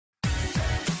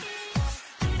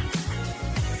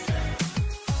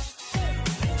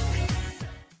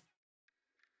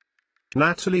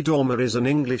Natalie Dormer is an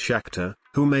English actor,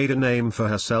 who made a name for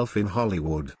herself in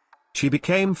Hollywood. She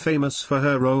became famous for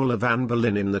her role of Anne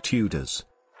Boleyn in The Tudors.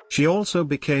 She also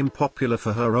became popular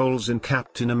for her roles in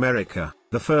Captain America,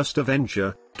 The First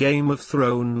Avenger, Game of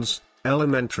Thrones,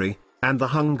 Elementary, and The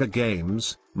Hunger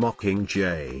Games,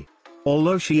 Mockingjay.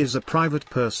 Although she is a private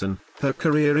person, her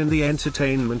career in the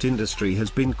entertainment industry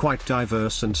has been quite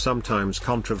diverse and sometimes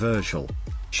controversial.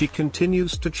 She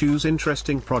continues to choose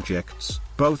interesting projects,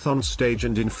 both on stage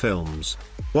and in films.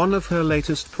 One of her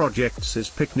latest projects is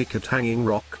Picnic at Hanging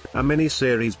Rock, a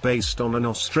mini-series based on an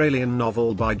Australian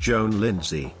novel by Joan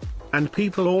Lindsay. And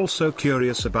people also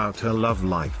curious about her love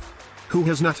life. Who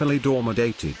has Natalie Dormer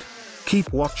dated?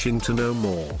 Keep watching to know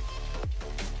more.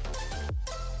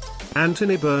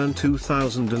 Anthony Byrne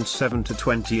 2007 to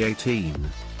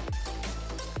 2018.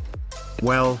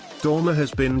 Well, Dormer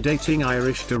has been dating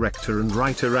Irish director and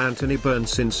writer Anthony Byrne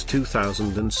since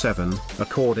 2007,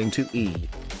 according to E!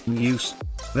 News.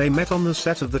 They met on the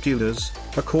set of The Tudors,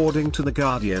 according to The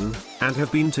Guardian, and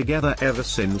have been together ever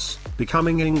since,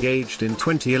 becoming engaged in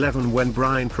 2011 when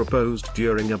Brian proposed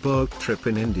during a boat trip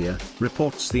in India,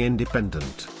 reports The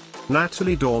Independent.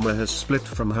 Natalie Dormer has split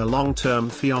from her long-term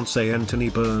fiancé Anthony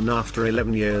Byrne after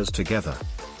 11 years together.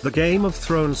 The Game of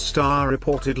Thrones star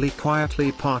reportedly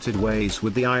quietly parted ways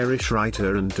with the Irish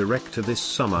writer and director this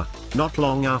summer, not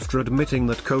long after admitting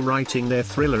that co-writing their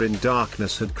thriller In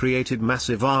Darkness had created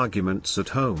massive arguments at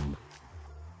home.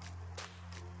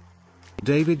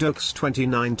 David Oakes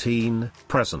 2019,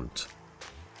 present.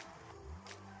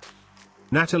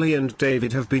 Natalie and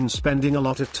David have been spending a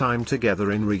lot of time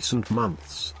together in recent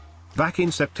months. Back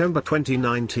in September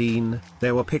 2019,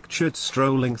 they were pictured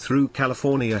strolling through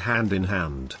California hand in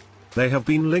hand. They have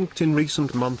been linked in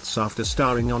recent months after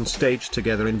starring on stage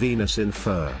together in Venus in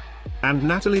Fur. And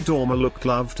Natalie Dormer looked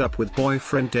loved up with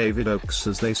boyfriend David Oakes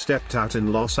as they stepped out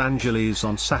in Los Angeles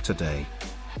on Saturday.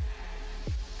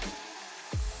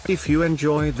 If you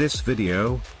enjoyed this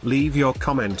video, leave your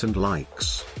comment and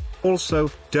likes. Also,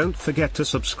 don't forget to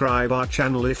subscribe our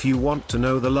channel if you want to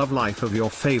know the love life of your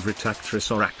favorite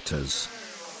actress or actors.